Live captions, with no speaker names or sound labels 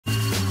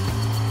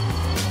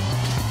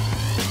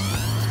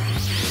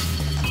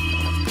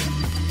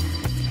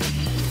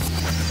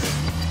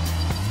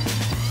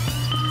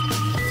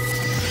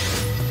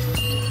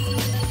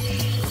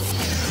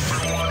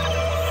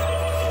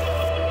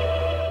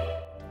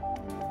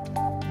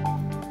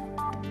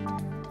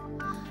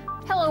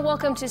Hello,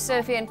 welcome to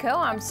Sophie & Co.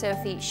 I'm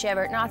Sophie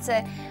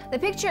Shevardnadze. The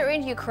picture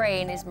in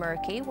Ukraine is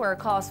murky, where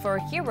calls for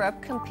Europe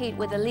compete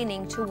with a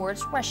leaning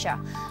towards Russia.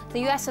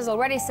 The U.S. has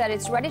already said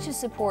it's ready to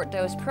support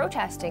those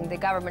protesting the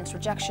government's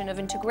rejection of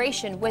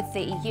integration with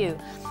the EU.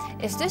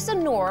 Is this a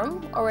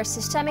norm or a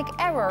systemic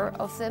error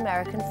of the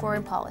American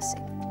foreign policy?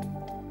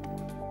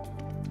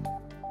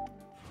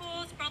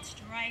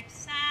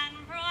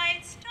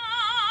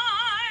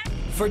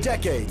 For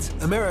decades,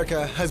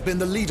 America has been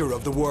the leader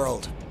of the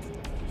world.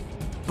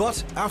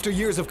 But after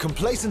years of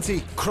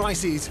complacency,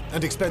 crises,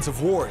 and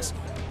expensive wars,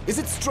 is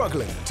it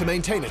struggling to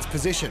maintain its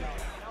position?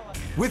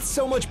 With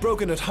so much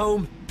broken at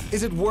home,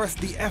 is it worth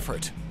the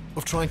effort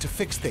of trying to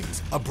fix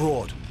things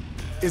abroad?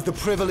 Is the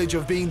privilege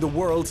of being the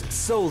world's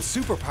sole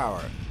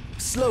superpower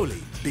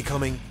slowly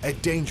becoming a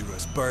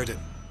dangerous burden?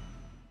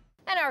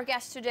 And our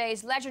guest today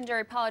is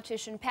legendary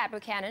politician Pat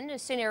Buchanan, a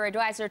senior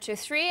advisor to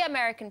 3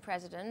 American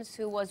presidents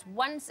who was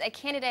once a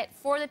candidate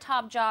for the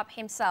top job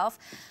himself.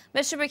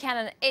 Mr.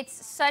 Buchanan,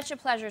 it's such a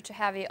pleasure to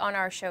have you on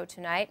our show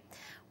tonight.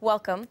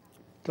 Welcome.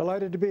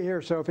 Delighted to be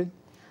here, Sophie.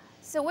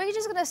 So we're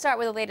just going to start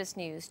with the latest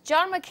news.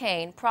 John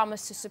McCain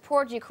promised to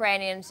support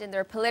Ukrainians in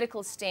their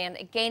political stand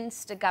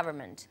against the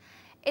government.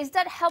 Is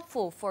that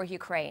helpful for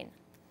Ukraine?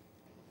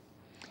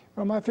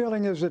 Well, my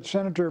feeling is that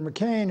Senator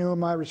McCain,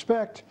 whom I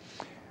respect,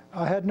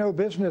 had no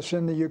business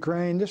in the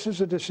Ukraine. This is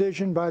a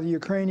decision by the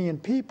Ukrainian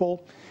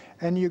people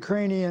and the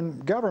Ukrainian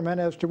government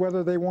as to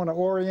whether they want to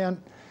orient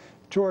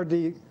toward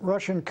the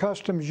Russian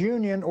Customs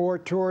Union or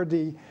toward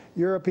the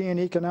European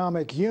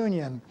Economic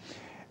Union.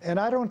 And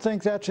I don't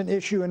think that's an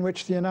issue in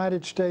which the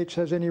United States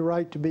has any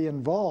right to be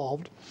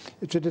involved.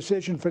 It's a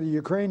decision for the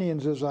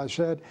Ukrainians, as I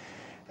said.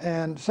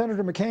 And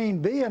Senator McCain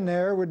being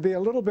there would be a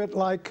little bit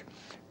like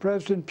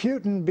President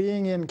Putin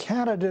being in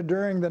Canada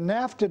during the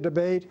NAFTA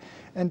debate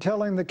and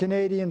telling the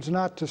Canadians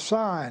not to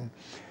sign.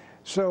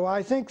 So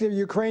I think the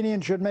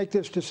Ukrainians should make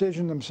this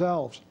decision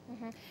themselves.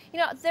 You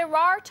know, there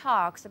are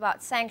talks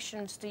about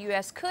sanctions the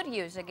U.S. could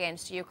use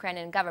against the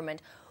Ukrainian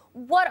government.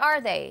 What are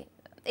they?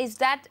 Is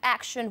that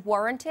action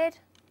warranted?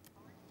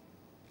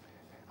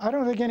 I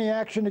don't think any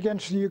action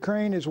against the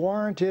Ukraine is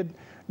warranted,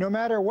 no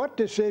matter what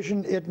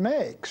decision it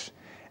makes.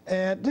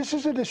 And this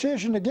is a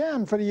decision,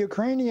 again, for the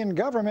Ukrainian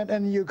government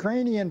and the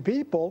Ukrainian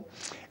people.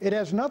 It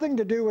has nothing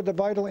to do with the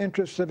vital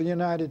interests of the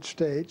United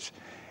States.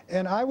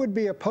 And I would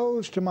be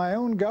opposed to my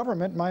own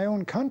government, my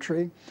own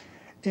country,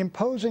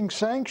 imposing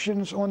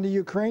sanctions on the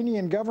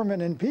Ukrainian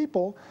government and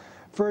people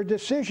for a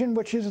decision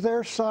which is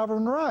their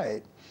sovereign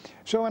right.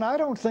 So, and I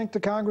don't think the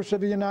Congress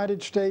of the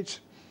United States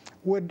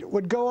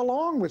would go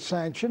along with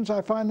sanctions.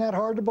 I find that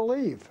hard to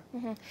believe.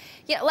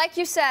 Yeah, like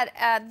you said,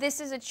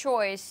 this is a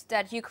choice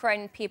that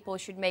Ukrainian people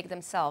should make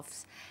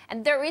themselves.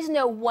 And there is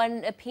no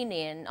one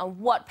opinion on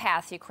what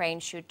path Ukraine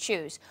should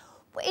choose.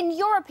 In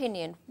your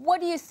opinion, what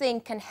do you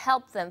think can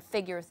help them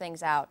figure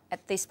things out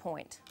at this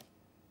point?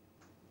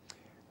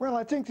 Well,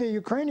 I think the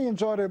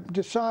Ukrainians ought to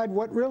decide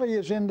what really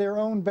is in their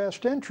own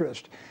best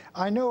interest.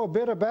 I know a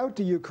bit about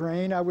the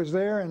Ukraine. I was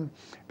there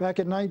back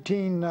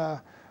in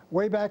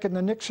way back in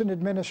the Nixon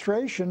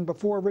administration,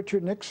 before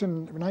Richard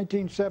Nixon,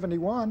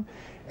 1971.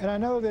 And I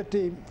know that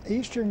the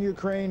eastern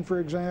Ukraine,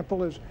 for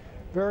example, is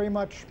very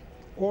much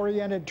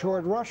oriented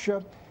toward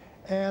Russia,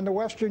 and the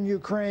western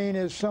Ukraine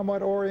is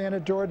somewhat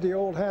oriented toward the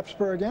old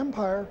Habsburg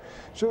Empire.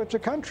 So it's a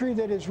country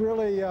that is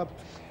really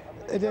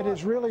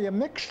a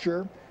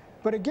mixture.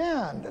 But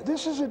again,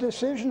 this is a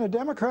decision a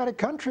democratic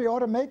country ought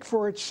to make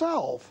for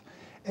itself.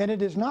 And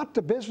it is not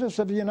the business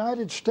of the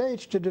United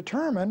States to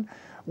determine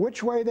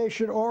which way they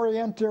should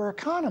orient their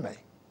economy.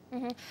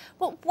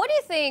 Well, what do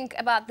you think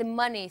about the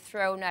money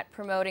thrown at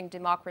promoting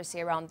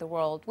democracy around the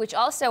world, which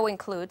also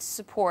includes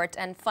support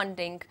and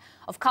funding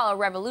of color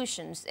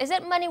revolutions? Is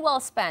it money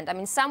well spent? I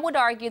mean, some would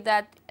argue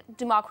that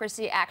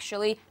democracy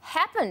actually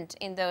happened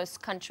in those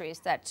countries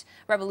that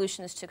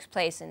revolutions took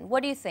place in.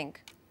 What do you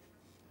think?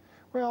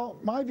 Well,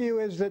 my view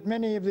is that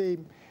many of the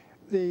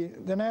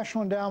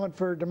National Endowment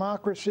for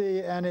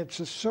Democracy and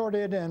its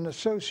assorted and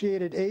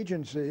associated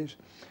agencies,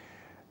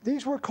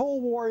 these were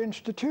Cold War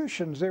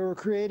institutions. They were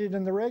created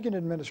in the Reagan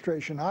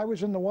administration. I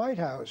was in the White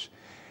House,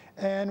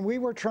 and we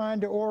were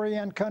trying to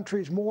orient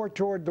countries more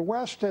toward the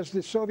West as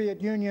the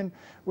Soviet Union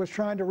was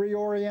trying to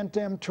reorient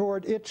them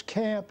toward its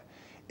camp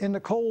in the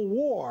Cold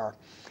War.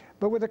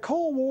 But with the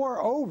Cold War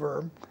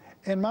over,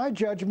 in my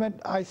judgment,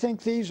 I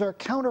think these are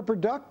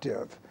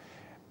counterproductive.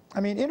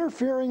 I mean,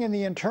 interfering in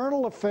the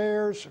internal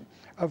affairs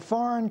of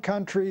foreign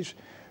countries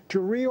to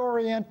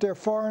reorient their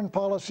foreign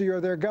policy or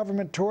their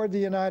government toward the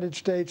United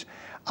States,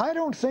 I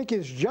don't think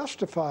is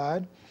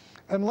justified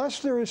unless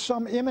there is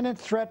some imminent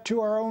threat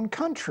to our own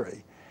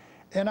country.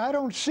 And I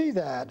don't see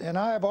that. And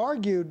I have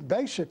argued,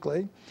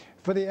 basically,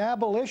 for the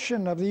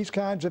abolition of these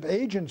kinds of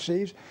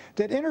agencies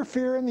that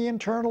interfere in the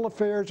internal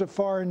affairs of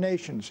foreign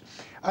nations.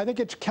 I think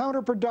it's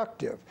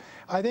counterproductive.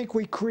 I think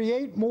we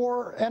create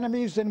more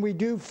enemies than we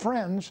do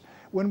friends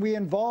when we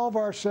involve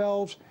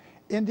ourselves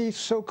in these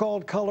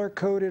so-called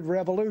color-coded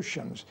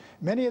revolutions.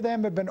 Many of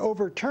them have been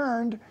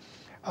overturned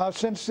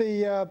since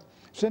the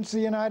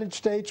United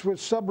States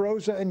was sub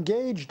rosa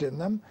engaged in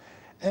them.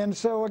 And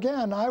so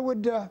again, I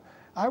would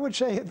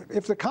say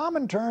if the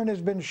Comintern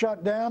has been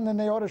shut down, then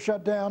they ought to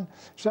shut down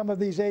some of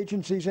these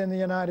agencies in the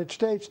United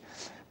States.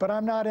 But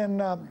I'm not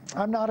in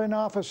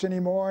office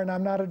anymore, and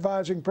I'm not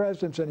advising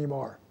presidents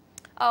anymore.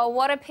 Oh,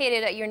 what a pity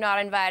that you're not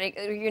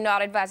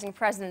advising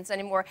presidents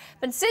anymore.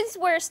 But since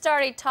we're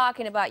started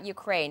talking about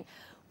Ukraine,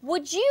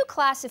 would you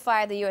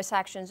classify the U.S.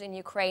 actions in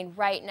Ukraine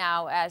right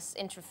now as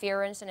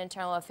interference in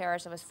internal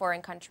affairs of a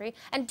foreign country?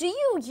 And do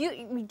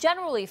you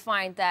generally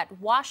find that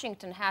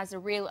Washington has a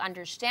real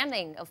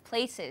understanding of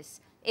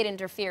places it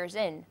interferes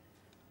in?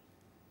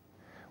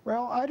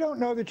 Well, I don't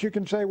know that you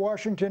can say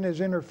Washington is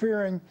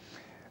interfering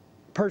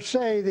per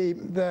se,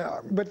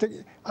 but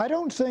I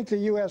don't think the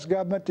U.S.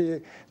 government,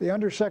 the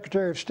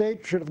Undersecretary of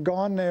State should have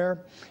gone there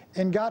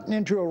and gotten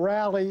into a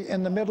rally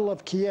in the middle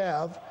of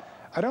Kiev.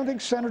 I don't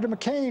think Senator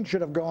McCain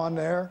should have gone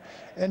there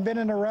and been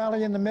in a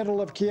rally in the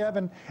middle of Kiev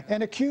and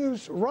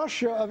accused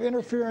Russia of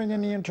interfering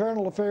in the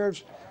internal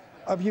affairs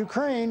of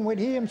Ukraine when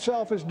he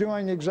himself is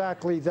doing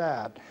exactly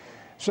that.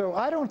 So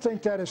I don't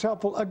think that is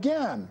helpful.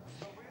 Again,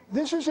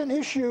 this is an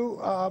issue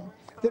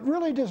that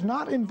really does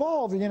not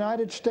involve the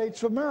United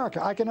States of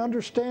America. I can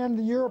understand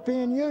the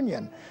European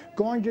Union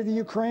going to the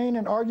Ukraine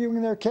and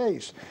arguing their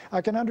case.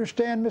 I can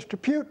understand Mr.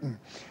 Putin,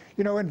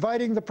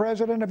 inviting the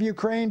president of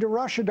Ukraine to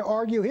Russia to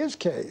argue his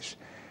case.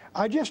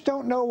 I just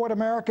don't know what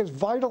America's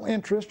vital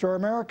interest or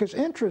America's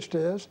interest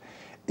is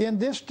in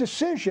this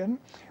decision,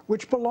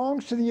 which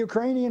belongs to the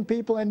Ukrainian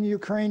people and the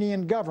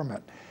Ukrainian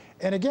government.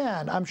 And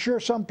again, I'm sure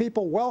some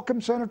people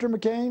welcome Senator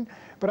McCain,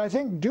 but I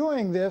think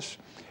doing this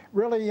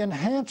really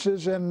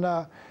enhances and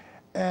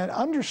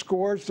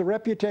underscores the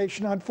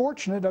reputation,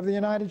 unfortunate, of the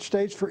United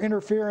States for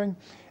interfering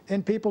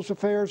in people's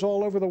affairs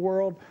all over the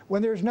world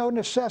when there's no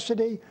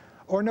necessity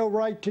or no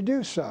right to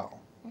do so.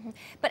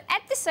 But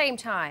at the same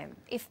time,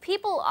 if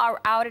people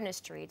are out in the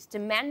streets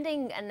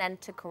demanding an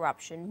end to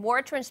corruption,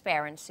 more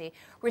transparency,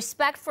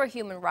 respect for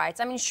human rights,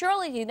 I mean,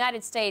 surely the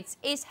United States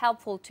is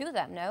helpful to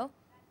them, no?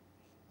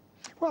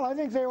 Well, I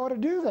think they ought to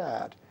do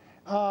that.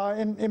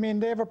 I mean,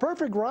 they have a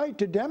perfect right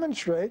to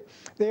demonstrate.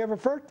 They have a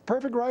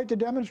perfect right to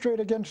demonstrate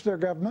against their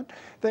government.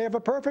 They have a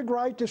perfect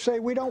right to say,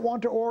 we don't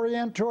want to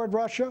orient toward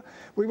Russia.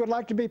 We would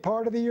like to be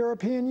part of the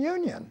European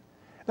Union.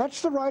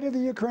 That's the right of the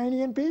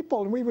Ukrainian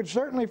people, and we would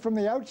certainly from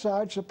the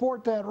outside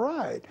support that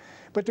right.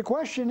 But the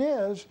question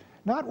is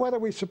not whether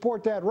we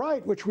support that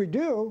right, which we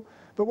do,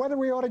 but whether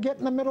we ought to get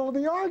in the middle of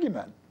the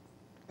argument.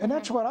 And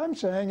that's what I'm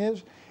saying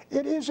is,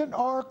 it isn't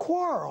our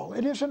quarrel.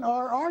 It isn't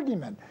our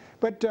argument.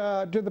 But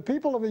to the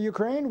people of the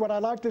Ukraine, would I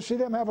like to see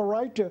them have a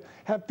right to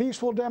have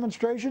peaceful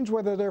demonstrations,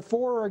 whether they're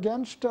for or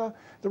against the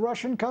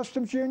Russian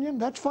customs union?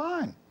 That's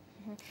fine.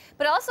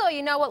 But also,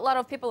 you know what a lot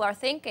of people are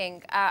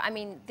thinking? I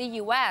mean, the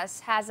U.S.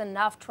 has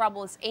enough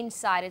troubles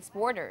inside its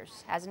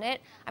borders, hasn't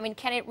it? I mean,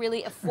 can it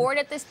really afford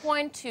at this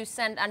point to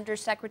send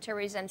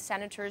undersecretaries and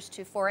senators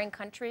to foreign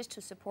countries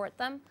to support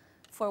them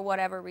for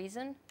whatever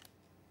reason?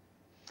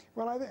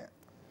 Well,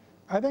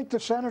 I think the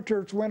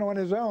senators went on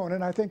his own,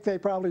 and I think they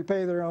probably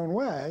pay their own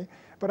way.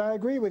 But I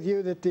agree with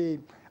you that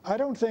I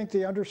don't think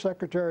the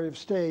Undersecretary of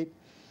State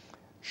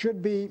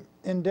should be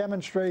in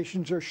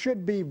demonstrations or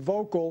should be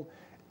vocal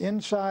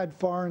inside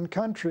foreign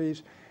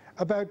countries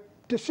about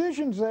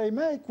decisions they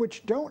make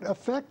which don't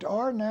affect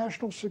our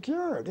national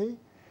security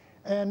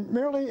and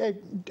merely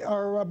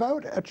are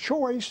about a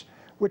choice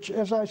which,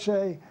 as I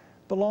say,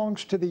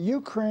 belongs to the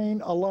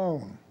Ukraine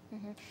alone.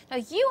 Now,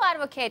 you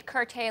advocate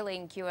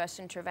curtailing U.S.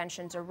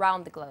 interventions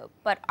around the globe,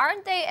 but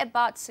aren't they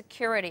about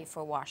security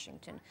for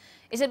Washington?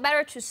 Is it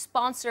better to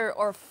sponsor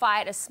or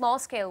fight a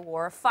small-scale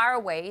war far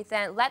away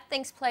than let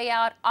things play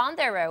out on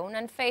their own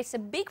and face a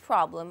big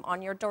problem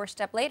on your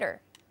doorstep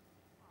later?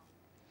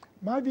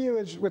 My view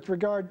is, with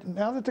regard,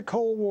 now that the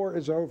Cold War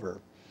is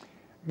over,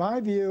 my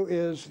view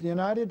is the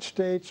United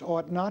States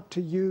ought not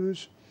to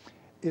use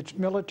its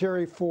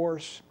military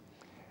force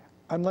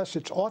unless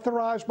it's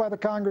authorized by the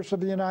Congress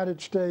of the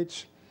United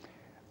States,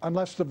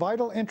 unless the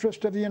vital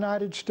interests of the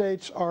United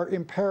States are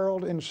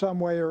imperiled in some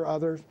way or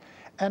other,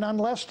 and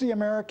unless the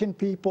American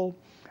people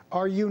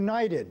are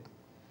united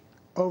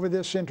over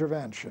this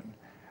intervention.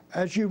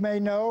 As you may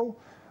know,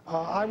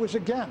 I was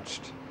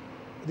against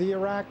the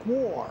Iraq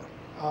War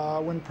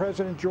when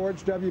President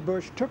George W.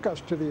 Bush took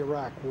us to the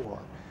Iraq War.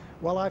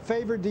 While I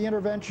favored the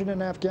intervention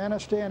in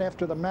Afghanistan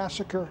after the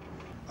massacre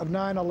of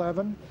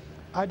 9/11,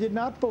 I did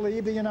not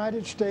believe the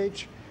United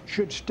States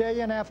should stay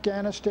in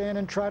Afghanistan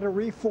and try to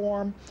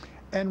reform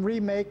and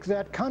remake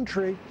that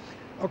country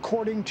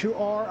according to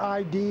our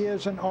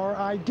ideas and our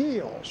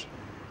ideals.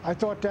 I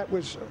thought that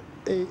was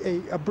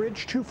a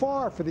bridge too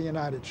far for the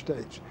United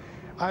States.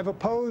 I've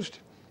opposed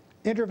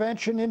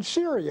intervention in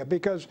Syria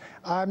because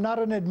I'm not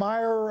an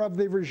admirer of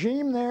the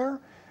regime there,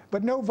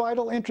 but no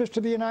vital interest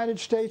of the United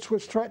States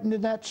was threatened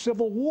in that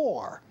civil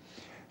war.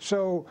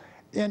 So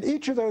in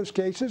each of those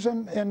cases,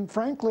 and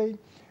frankly,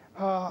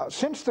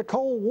 since the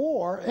Cold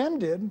War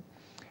ended,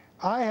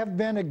 I have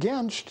been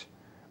against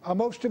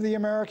most of the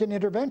American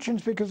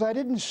interventions because I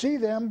didn't see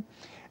them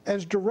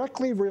as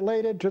directly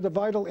related to the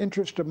vital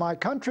interest of my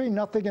country.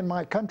 Nothing in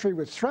my country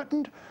was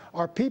threatened.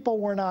 Our people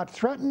were not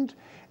threatened.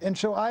 And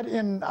so I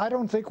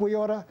don't think we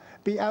ought to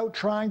be out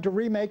trying to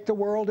remake the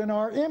world in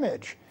our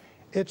image.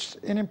 It's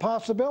an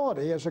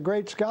impossibility. As a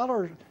great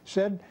scholar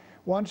said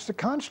once, the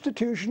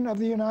Constitution of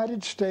the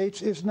United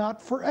States is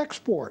not for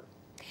export.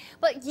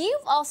 But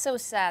you've also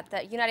said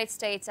that the United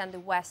States and the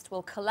West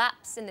will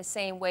collapse in the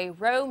same way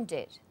Rome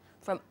did,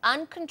 from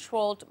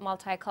uncontrolled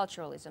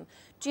multiculturalism.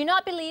 Do you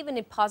not believe in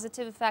the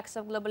positive effects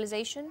of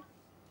globalization?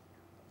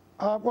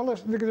 Well,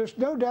 there's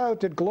no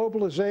doubt that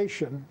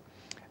globalization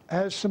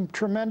has some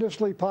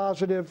tremendously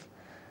positive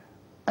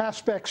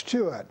aspects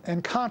to it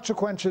and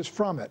consequences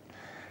from it.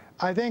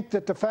 I think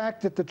that the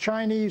fact that the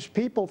Chinese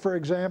people, for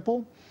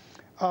example,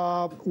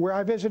 where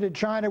I visited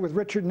China with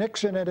Richard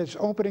Nixon at his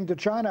opening to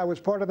China, I was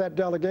part of that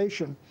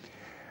delegation.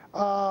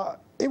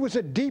 It was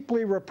a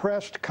deeply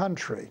repressed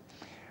country.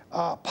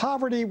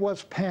 Poverty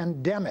was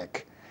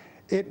pandemic.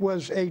 It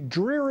was as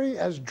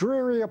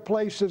dreary a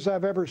place as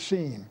I've ever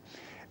seen.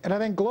 And I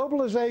think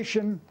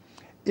globalization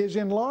is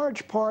in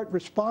large part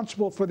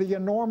responsible for the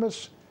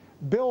enormous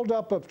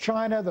buildup of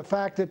China, the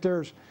fact that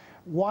there's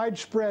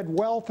widespread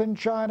wealth in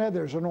China,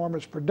 there's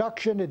enormous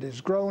production, it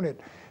has grown at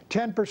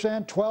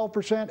 10%,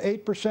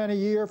 12%, 8% a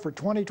year for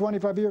 20,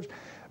 25 years.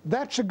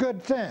 That's a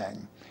good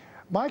thing.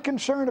 My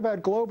concern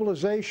about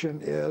globalization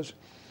is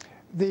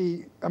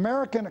the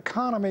American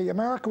economy.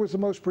 America was the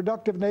most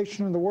productive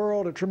nation in the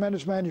world, a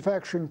tremendous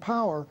manufacturing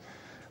power.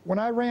 When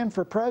I ran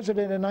for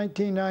president in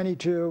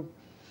 1992,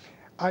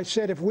 I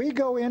said, if we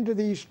go into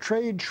these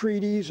trade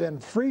treaties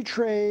and free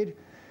trade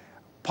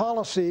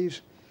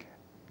policies,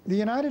 the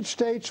United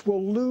States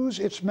will lose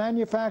its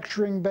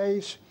manufacturing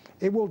base.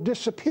 It will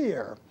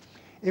disappear.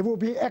 It will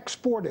be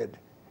exported.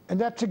 And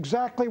that's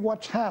exactly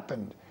what's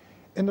happened.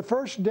 In the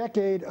first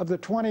decade of the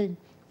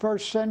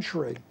 21st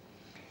century,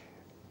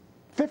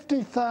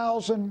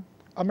 50,000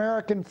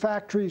 American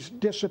factories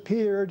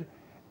disappeared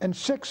and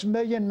 6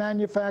 million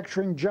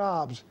manufacturing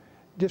jobs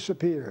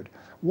disappeared.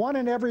 1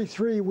 in every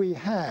 3 we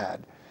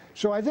had.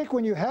 So I think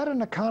when you had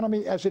an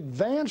economy as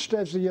advanced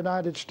as the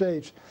United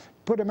States,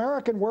 put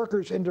American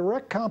workers in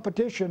direct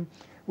competition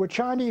with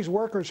Chinese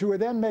workers who were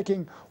then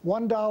making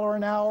 $1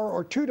 an hour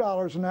or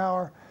 $2 an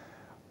hour,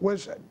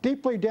 was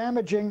deeply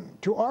damaging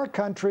to our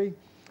country,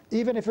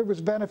 even if it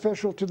was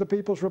beneficial to the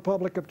People's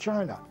Republic of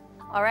China.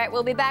 All right,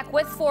 we'll be back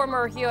with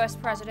former U.S.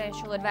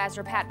 presidential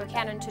advisor Pat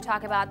Buchanan to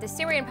talk about the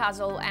Syrian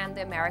puzzle and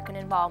the American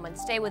involvement.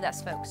 Stay with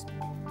us, folks.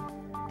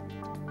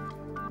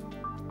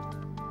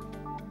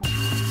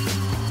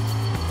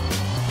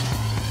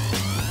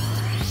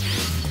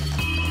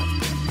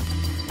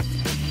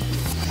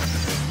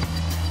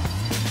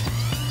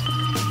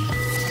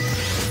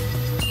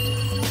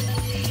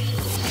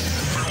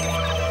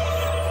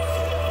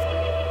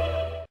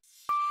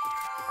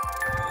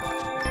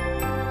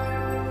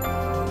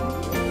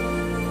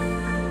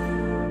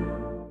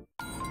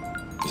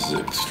 This is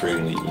an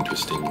extremely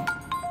interesting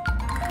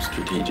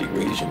strategic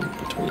region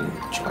between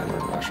China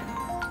and Russia.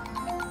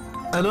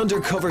 An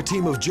undercover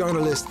team of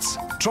journalists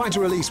trying to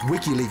release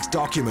WikiLeaks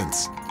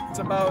documents. It's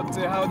about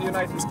how the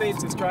United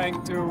States is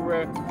trying to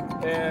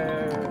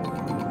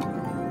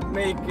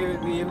make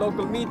the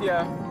local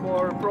media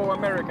more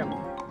pro-American.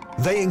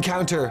 They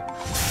encounter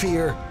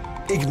fear,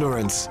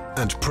 ignorance,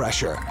 and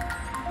pressure.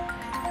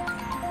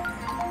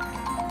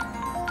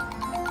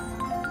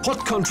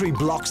 What country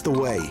blocks the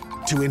way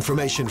to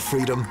information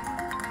freedom?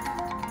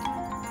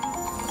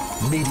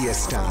 Media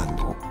Stand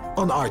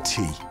on RT.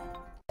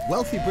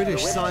 Wealthy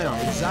British scion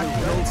Zach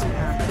Goldson,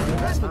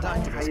 investment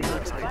activist.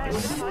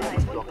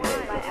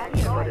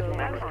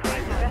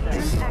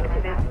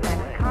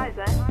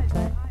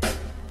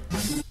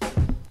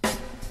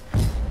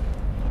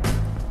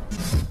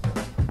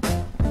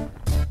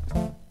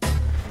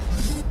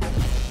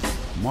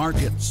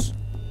 Markets,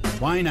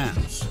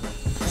 finance,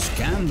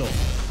 scandal.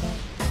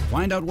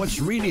 Find out what's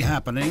really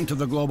happening to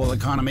the global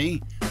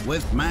economy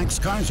with Max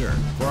Kaiser.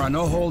 For a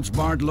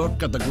no-holds-barred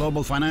look at the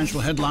global financial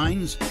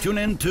headlines, tune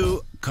in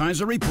to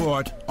Kaiser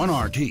Report on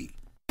RT.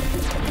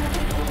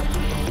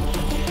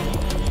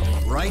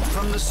 Right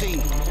from the scene.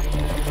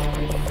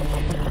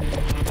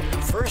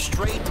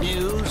 First-rate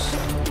news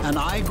and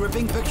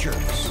eye-gripping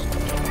pictures.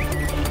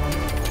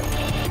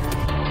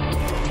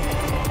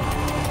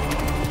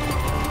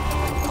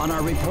 On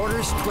our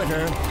reporters'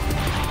 Twitter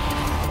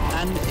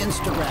and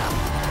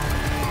Instagram.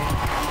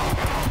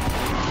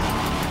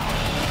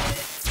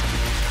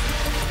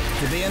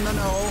 To be in the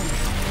know,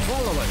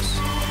 follow us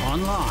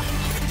online.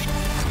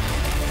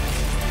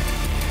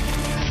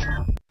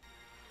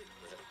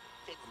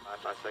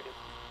 5 seconds.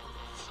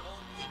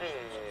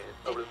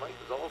 And over the mic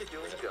is all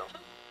fueling to go.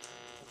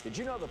 Did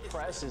you know the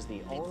press is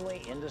the only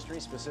industry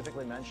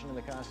specifically mentioned in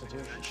the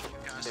Constitution?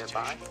 Stand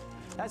by.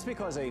 That's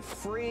because a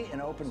free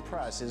and open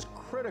press is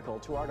critical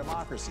to our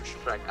democracy.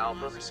 Track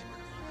Alpha.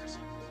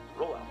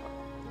 Roll Alpha.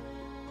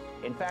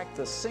 In fact,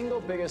 the single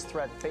biggest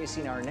threat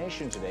facing our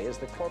nation today is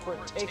the corporate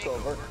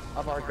takeover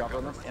of our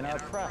government and our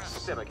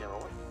press. Stand by, camera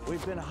 1.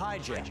 We've been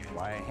hijacked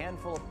by a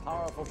handful of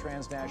powerful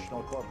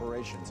transnational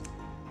corporations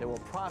that will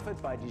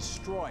profit by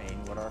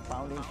destroying what our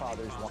founding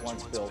fathers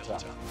once built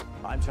up.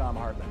 I'm Tom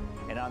Hartman,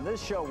 and on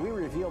this show, we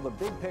reveal the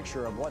big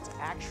picture of what's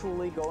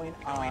actually going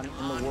on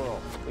in the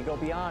world. We go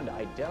beyond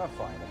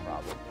identifying the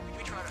problem.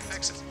 We try to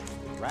fix it.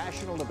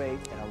 Rational debate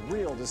and a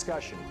real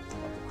discussion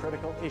of the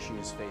critical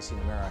issues facing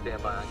America.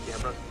 Stand by on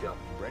camera. Go.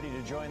 Ready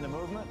to join the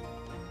movement?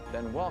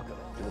 Then welcome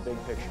to the big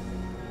picture.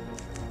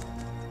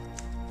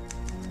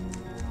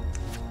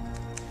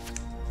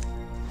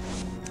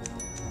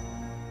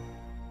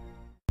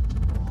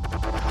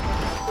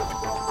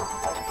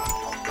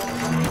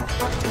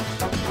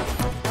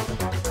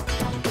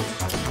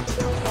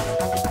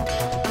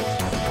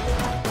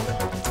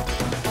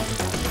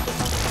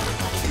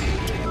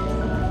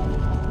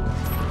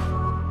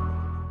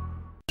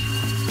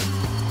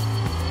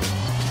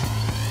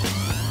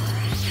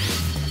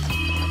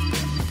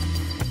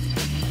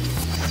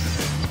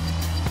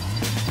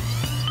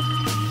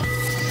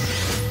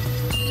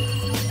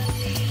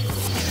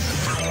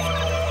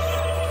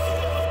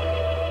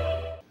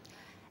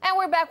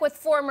 With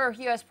former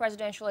U.S.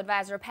 presidential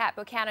advisor Pat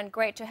Buchanan.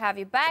 Great to have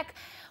you back.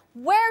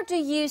 Where do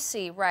you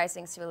see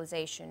rising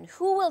civilization?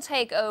 Who will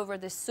take over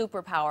the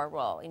superpower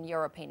role, in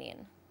your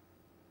opinion?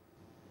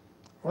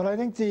 Well, I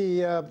think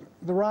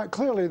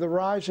clearly the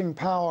rising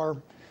power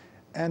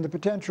and the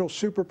potential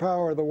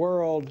superpower of the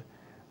world,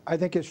 I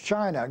think, is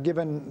China,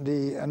 given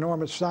the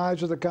enormous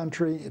size of the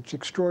country, its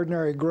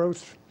extraordinary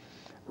growth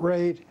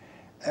rate,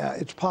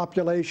 its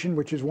population,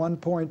 which is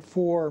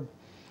 1.4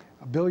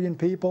 billion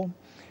people.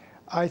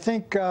 I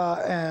think,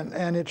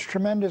 and its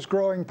tremendous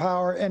growing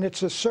power and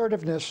its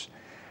assertiveness,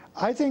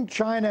 I think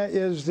China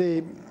is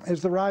the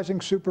rising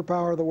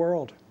superpower of the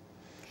world.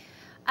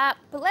 But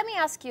let me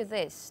ask you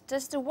this.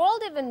 Does the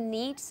world even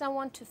need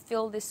someone to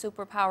fill the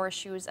superpower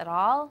shoes at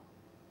all?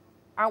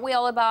 Aren't we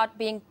all about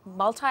being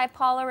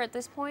multipolar at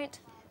this point?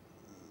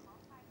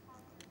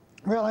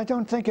 Well, I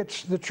don't think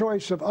it's the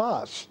choice of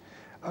us.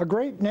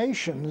 Great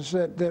nations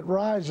that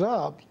rise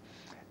up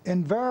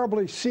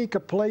invariably seek a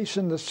place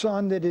in the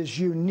sun that is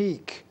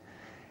unique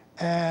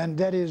and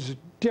that is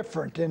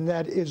different and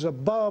that is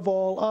above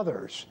all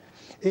others.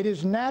 It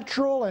is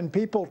natural and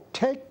people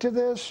take to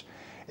this.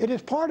 It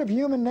is part of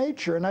human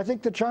nature, and I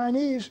think the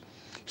Chinese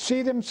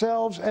see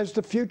themselves as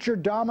the future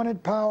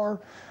dominant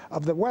power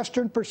of the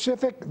Western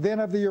Pacific, then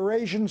of the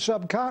Eurasian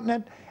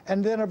subcontinent,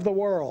 and then of the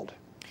world.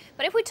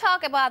 But if we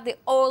talk about the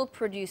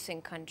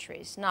oil-producing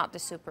countries, not the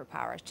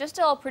superpowers, just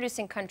the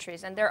oil-producing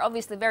countries, and they're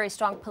obviously very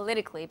strong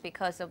politically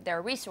because of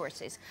their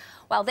resources,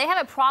 well, they have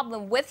a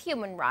problem with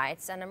human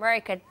rights, and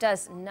America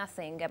does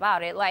nothing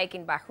about it, like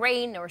in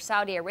Bahrain or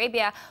Saudi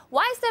Arabia.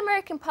 Why is the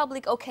American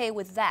public okay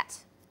with that?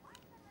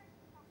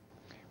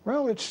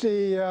 Well, it's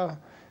the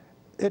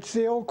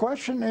old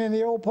question, and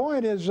the old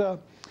point is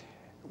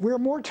we're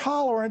more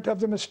tolerant of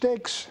the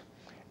mistakes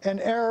and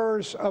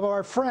errors of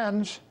our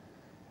friends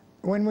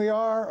when we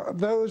are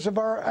those of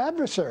our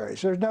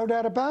adversaries. There's no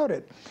doubt about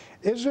it.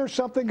 Is there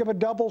something of a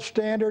double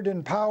standard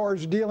in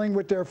powers dealing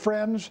with their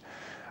friends,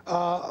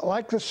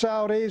 like the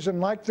Saudis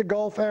and like the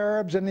Gulf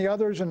Arabs and the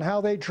others, and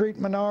how they treat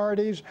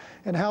minorities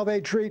and how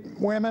they treat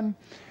women,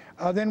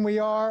 than we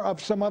are of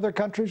some other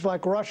countries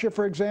like Russia,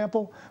 for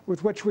example,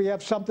 with which we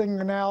have something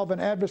now of an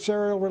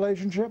adversarial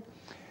relationship?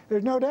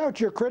 There's no doubt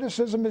your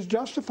criticism is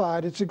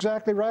justified. It's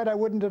exactly right. I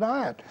wouldn't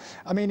deny it.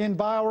 I mean, in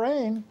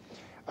Bahrain,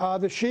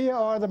 the Shia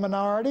are the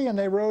minority, and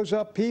they rose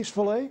up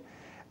peacefully,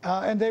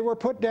 and they were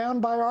put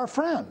down by our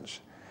friends.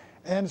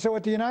 And so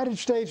what the United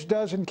States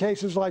does in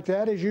cases like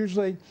that is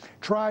usually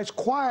tries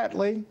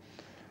quietly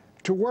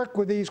to work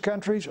with these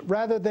countries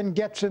rather than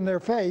gets in their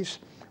face,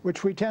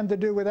 which we tend to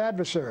do with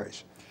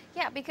adversaries.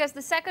 Yeah, because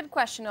the second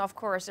question, of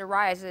course,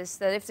 arises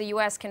that if the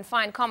U.S. can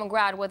find common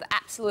ground with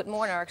absolute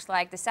monarchs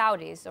like the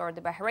Saudis or the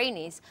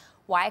Bahrainis,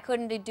 why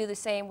couldn't they do the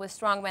same with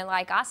strongmen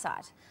like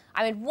Assad?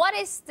 I mean, what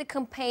is the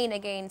campaign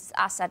against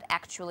Assad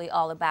actually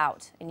all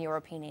about, in your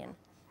opinion?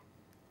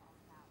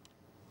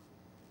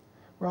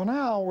 Well,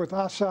 now with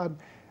Assad,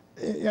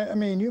 I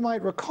mean, you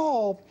might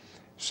recall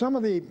some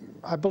of the,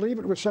 I believe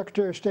it was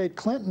Secretary of State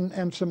Clinton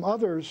and some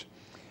others,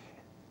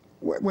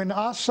 when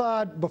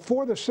Assad,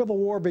 before the Civil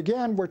War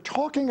began, were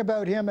talking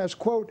about him as,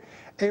 quote,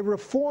 a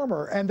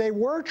reformer, and they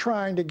were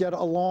trying to get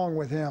along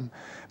with him.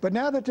 But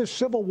now that this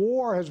civil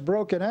war has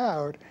broken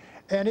out,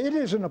 and it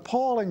is an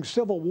appalling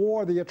civil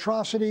war, the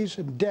atrocities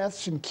and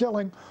deaths and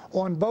killing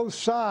on both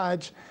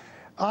sides,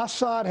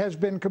 Assad has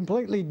been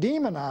completely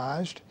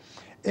demonized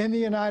in the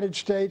United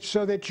States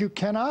so that you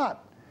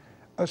cannot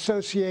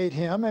associate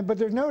him. But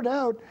there's no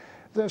doubt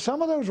that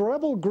some of those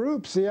rebel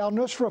groups, the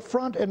al-Nusra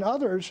Front and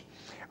others,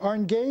 are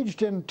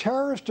engaged in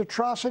terrorist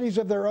atrocities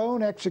of their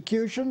own,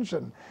 executions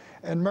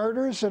and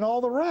murders and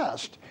all the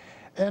rest.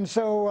 And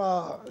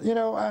so,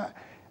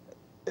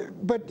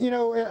 but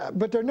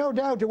there's no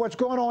doubt that what's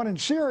going on in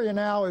Syria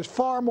now is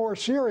far more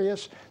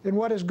serious than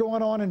what is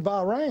going on in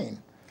Bahrain.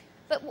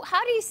 But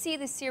how do you see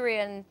the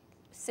Syrian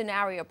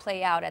scenario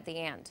play out at the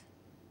end?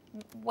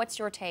 What's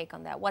your take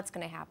on that? What's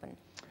going to happen?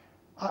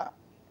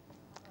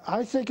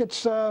 I think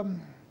it's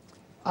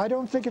I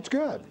don't think it's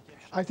good.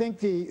 I think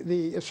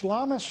the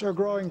Islamists are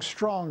growing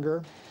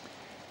stronger.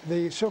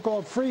 The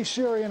so-called Free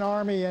Syrian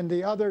Army and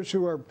the others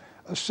who are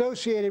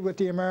associated with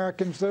the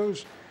Americans,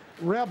 those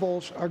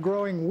rebels, are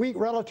growing weak,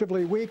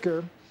 relatively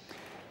weaker.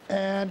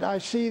 And I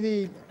see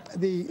the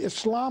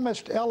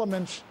Islamist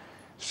elements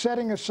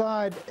setting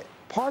aside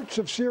parts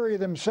of Syria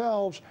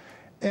themselves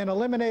and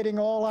eliminating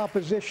all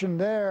opposition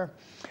there.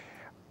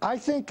 I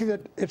think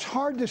that it's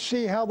hard to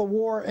see how the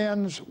war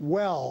ends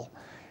well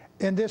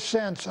in this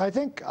sense. I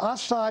think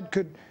Assad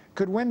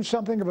could win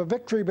something of a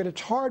victory, but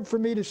it's hard for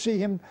me to see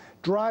him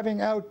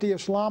driving out the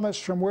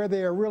Islamists from where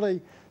they are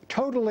really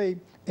totally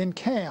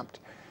encamped.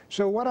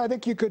 So what I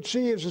think you could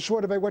see is a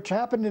sort of what's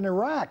happened in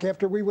Iraq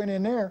after we went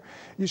in there.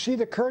 You see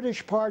the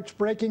Kurdish parts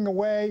breaking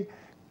away,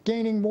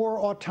 gaining more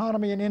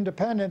autonomy and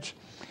independence,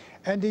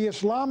 and the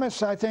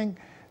Islamists, I think,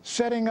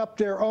 setting up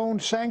their own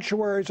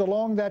sanctuaries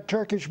along that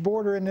Turkish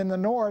border and in the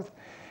north,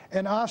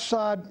 and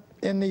Assad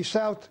in the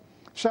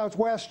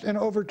southwest and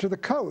over to the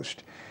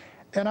coast.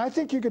 And I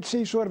think you could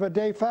see sort of a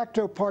de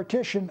facto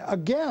partition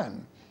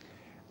again,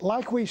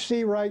 like we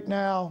see right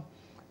now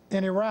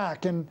in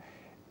Iraq. And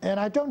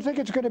I don't think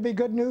it's going to be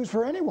good news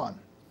for anyone.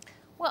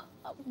 Well,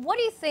 what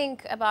do you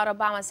think about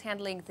Obama's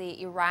handling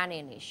the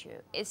Iranian issue?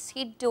 Is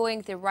he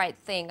doing the right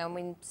thing? I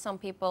mean, some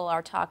people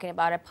are talking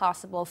about a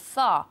possible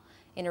thaw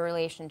in a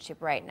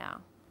relationship right now.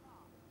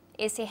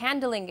 Is he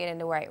handling it in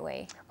the right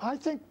way? I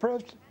think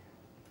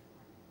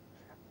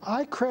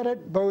I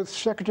credit both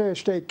Secretary of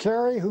State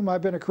Kerry, whom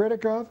I've been a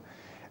critic of,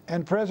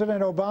 and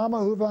President Obama,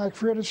 whom I've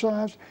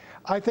criticized.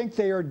 I think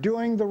they are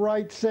doing the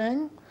right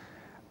thing.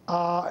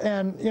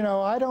 And, you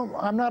know,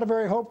 I'm not a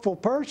very hopeful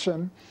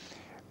person,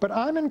 but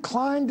I'm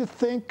inclined to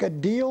think a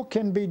deal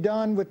can be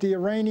done with the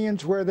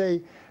Iranians where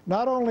they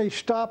not only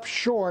stop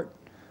short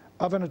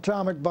of an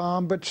atomic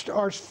bomb, but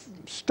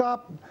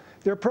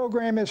their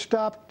program is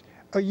stopped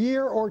a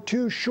year or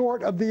two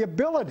short of the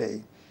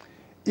ability,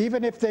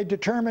 even if they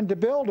determined to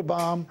build a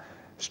bomb,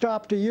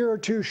 stopped a year or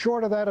two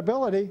short of that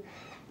ability.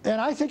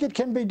 And I think it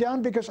can be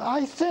done because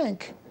I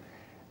think,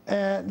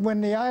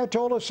 when the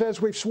Ayatollah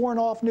says we've sworn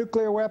off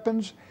nuclear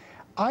weapons,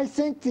 I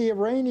think the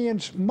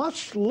Iranians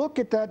must look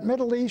at that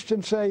Middle East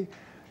and say,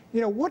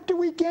 you know, what do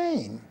we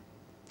gain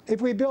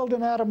if we build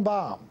an atom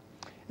bomb?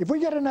 If we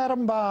get an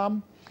atom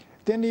bomb,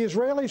 then the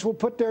Israelis will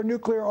put their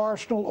nuclear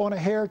arsenal on a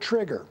hair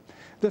trigger.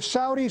 The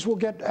Saudis will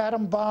get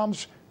atom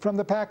bombs from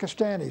the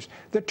Pakistanis.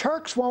 The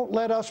Turks won't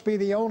let us be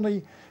the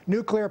only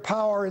nuclear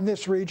power in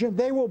this region.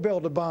 They will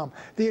build a bomb.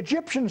 The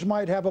Egyptians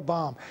might have a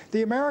bomb.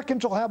 The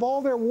Americans will have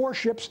all their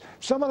warships,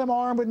 some of them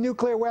armed with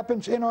nuclear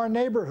weapons, in our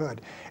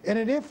neighborhood.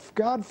 And if,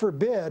 God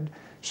forbid,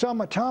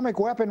 some atomic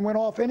weapon went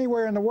off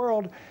anywhere in the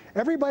world,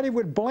 everybody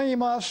would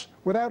blame us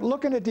without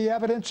looking at the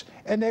evidence,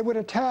 and they would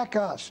attack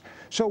us.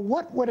 So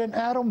what would an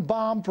atom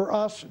bomb for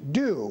us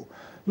do?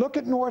 Look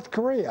at North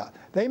Korea.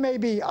 They may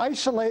be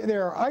isolated.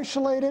 They're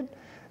isolated.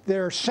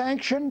 They're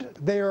sanctioned.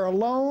 They are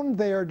alone.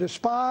 They are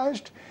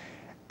despised.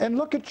 And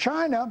look at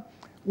China,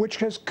 which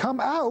has come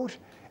out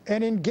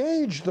and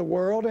engaged the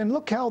world, and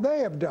look how they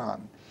have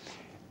done.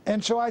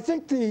 And so I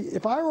think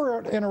if I were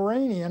an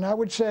Iranian, I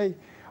would say,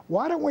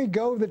 why don't we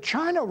go the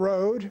China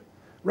road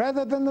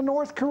rather than the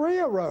North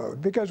Korea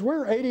road? Because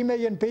we're 80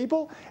 million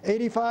people,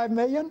 85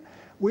 million.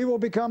 We will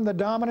become the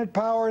dominant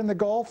power in the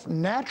Gulf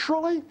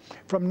naturally,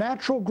 from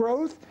natural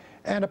growth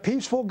and a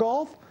peaceful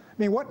Gulf. I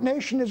mean, what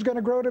nation is going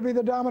to grow to be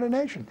the dominant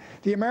nation?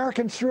 The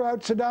Americans threw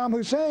out Saddam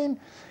Hussein,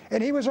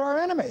 and he was our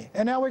enemy.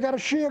 And now we got a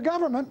Shia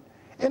government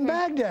in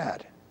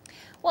Baghdad.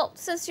 Well,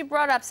 since you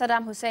brought up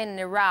Saddam Hussein in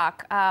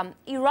Iraq,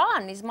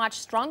 Iran is much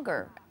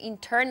stronger,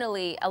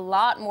 internally a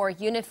lot more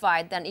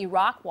unified than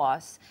Iraq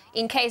was.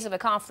 In case of a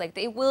conflict,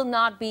 it will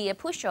not be a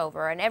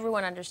pushover, and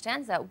everyone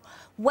understands that.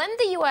 When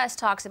the U.S.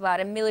 talks about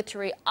a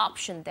military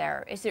option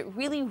there, is it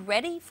really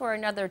ready for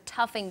another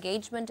tough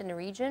engagement in the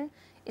region?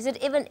 Is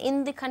it even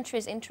in the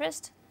country's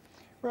interest?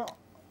 Well,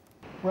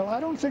 I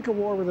don't think a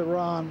war with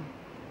Iran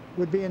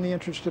would be in the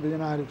interest of the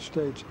United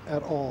States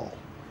at all.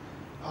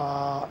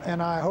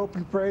 And I hope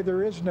and pray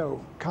there is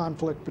no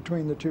conflict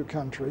between the two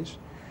countries.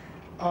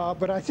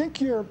 But I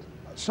think you're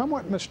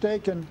somewhat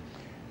mistaken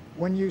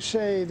when you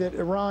say that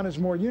Iran is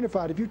more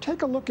unified. If you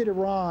take a look at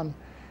Iran,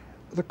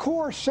 the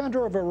core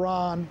center of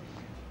Iran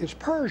is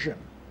Persian.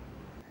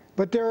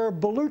 But there are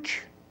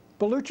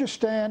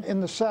Baluchistan in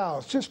the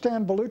south,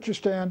 Sistan,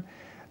 Baluchistan.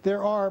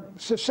 There are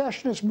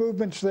secessionist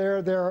movements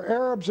there. There are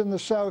Arabs in the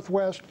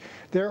southwest.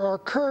 There are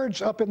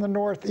Kurds up in the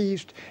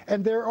northeast.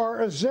 And there are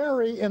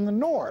Azeri in the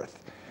north.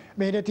 I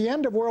mean, at the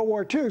end of World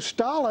War II,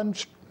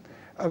 Stalin's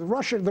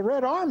Russia, the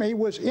Red Army,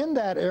 was in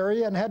that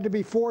area and had to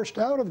be forced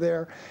out of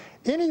there.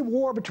 Any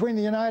war between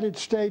the United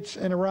States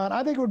and Iran,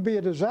 I think it would be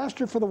a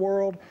disaster for the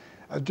world,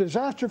 a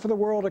disaster for the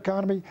world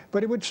economy,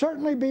 but it would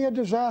certainly be a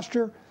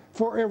disaster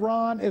for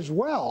Iran as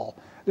well.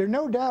 There's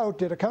no doubt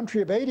that a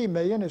country of 80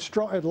 million is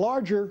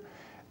larger,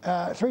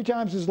 3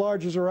 times as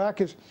large as Iraq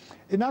is.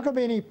 It's not going to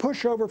be any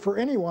pushover for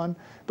anyone,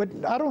 but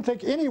I don't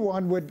think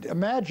anyone would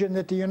imagine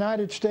that the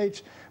United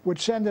States would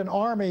send an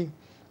army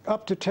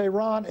up to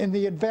Tehran in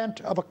the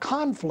event of a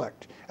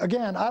conflict.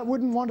 Again, I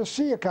wouldn't want to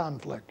see a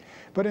conflict,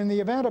 but in the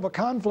event of a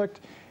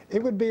conflict,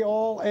 it would be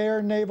all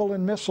air, naval,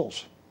 and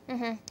missiles.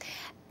 Mm-hmm.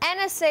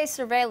 NSA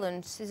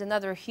surveillance is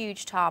another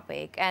huge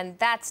topic, and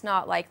that's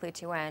not likely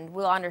to end.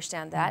 We'll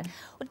understand that.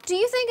 Do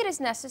you think it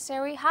is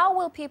necessary? How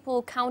will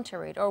people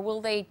counter it, or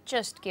will they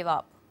just give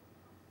up?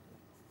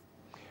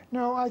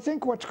 No, I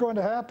think what's going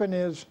to happen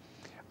is,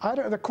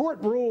 the court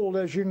ruled,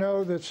 as you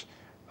know, this.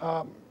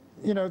 A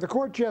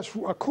court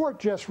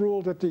just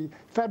ruled at the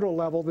federal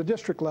level, the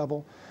district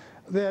level,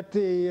 that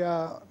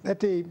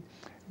the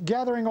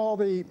gathering all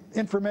the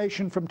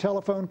information from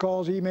telephone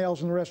calls,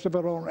 emails, and the rest of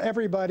it on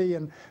everybody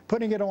and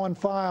putting it on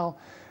file,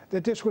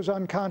 that this was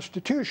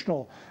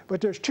unconstitutional.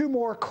 But there's two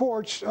more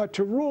courts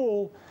to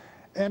rule,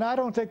 and I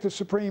don't think the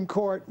Supreme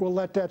Court will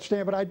let that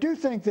stand. But I do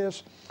think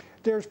there's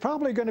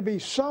probably going to be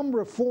some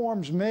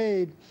reforms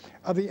made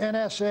of the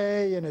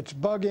NSA and its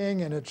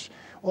bugging and its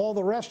all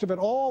the rest of it,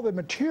 all the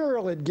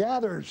material it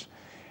gathers,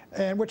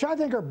 and which I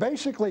think are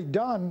basically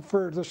done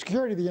for the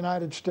security of the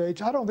United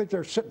States. I don't think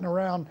they're sitting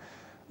around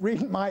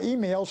reading my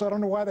emails. I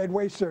don't know why they'd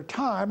waste their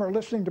time, or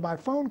listening to my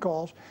phone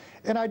calls.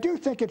 And I do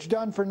think it's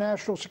done for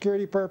national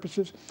security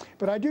purposes,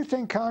 but I do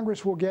think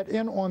Congress will get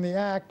in on the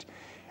act.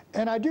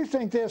 And I do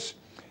think this,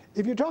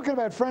 if you're talking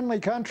about friendly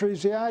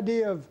countries, the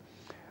idea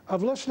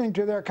of listening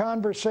to their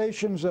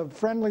conversations of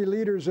friendly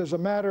leaders as a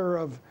matter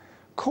of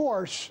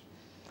course,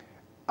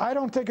 I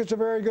don't think it's a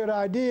very good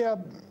idea,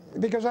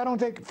 because I don't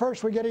think,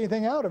 first, we get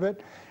anything out of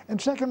it,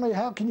 and secondly,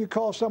 how can you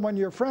call someone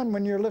your friend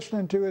when you're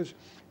listening to his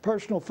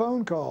personal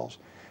phone calls?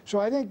 So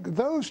I think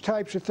those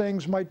types of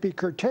things might be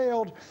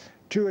curtailed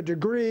to a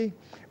degree,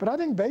 but I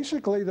think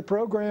basically the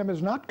program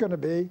is not going to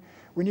be.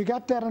 When you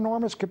got that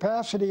enormous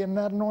capacity and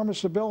that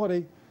enormous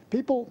ability,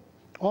 people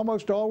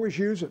almost always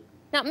use it.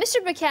 Now,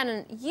 Mr.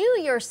 Buchanan,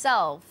 you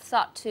yourself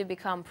sought to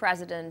become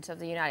president of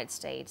the United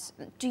States.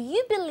 Do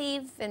you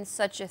believe in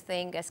such a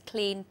thing as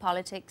clean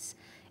politics?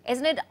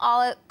 Isn't it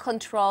all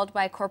controlled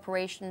by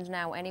corporations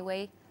now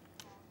anyway?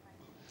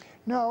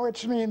 No,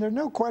 there's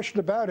no question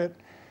about it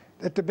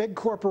that the big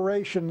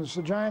corporations,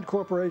 the giant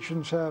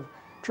corporations, have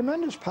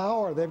tremendous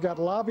power. They've got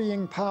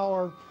lobbying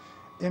power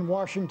in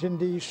Washington,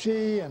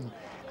 D.C., and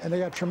they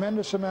got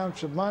tremendous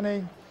amounts of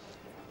money.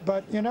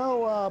 But, they're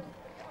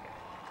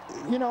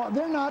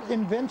not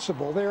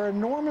invincible. They're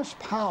enormous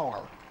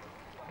power,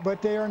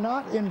 but they are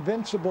not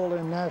invincible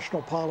in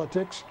national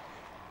politics.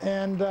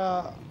 And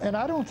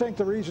I don't think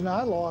the reason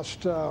I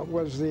lost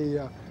was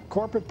the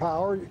corporate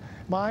power.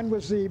 Mine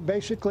was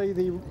basically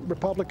the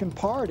Republican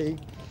Party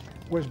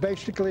was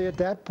basically at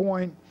that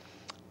point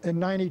in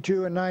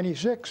 92 and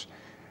 96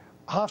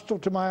 hostile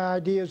to my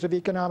ideas of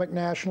economic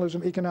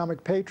nationalism,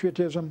 economic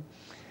patriotism,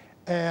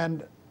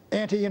 and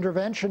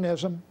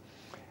anti-interventionism,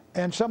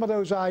 and some of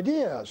those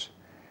ideas.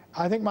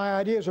 I think my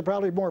ideas are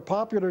probably more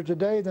popular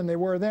today than they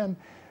were then,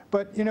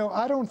 but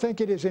I don't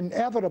think it is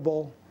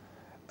inevitable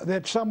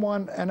that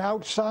someone, an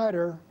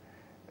outsider,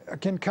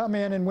 can come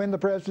in and win the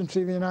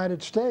presidency of the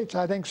United States.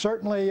 I think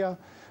certainly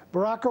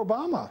Barack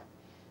Obama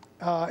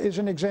is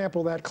an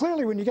example of that.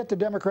 Clearly, when you get the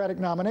Democratic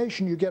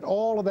nomination, you get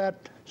all of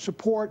that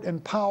support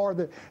and power,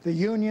 the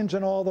unions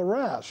and all the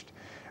rest.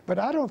 But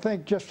I don't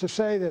think just to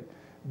say that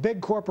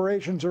big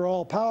corporations are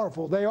all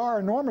powerful. They are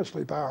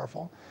enormously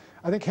powerful.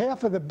 I think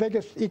half of the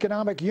biggest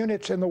economic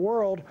units in the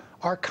world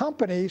are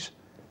companies,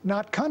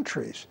 not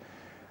countries.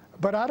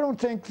 But I don't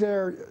think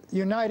they're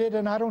united,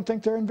 and I don't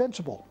think they're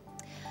invincible.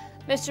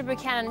 Mr.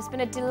 Buchanan, it's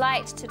been a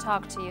delight to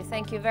talk to you.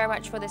 Thank you very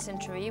much for this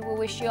interview. We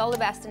wish you all the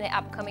best in the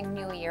upcoming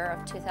new year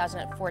of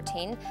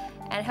 2014,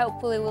 and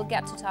hopefully we'll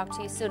get to talk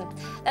to you soon.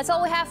 That's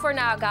all we have for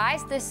now,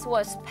 guys. This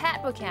was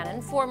Pat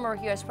Buchanan, former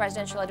U.S.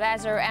 presidential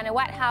advisor and a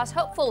White House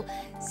hopeful.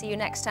 See you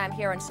next time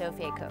here on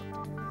Sophie Echo.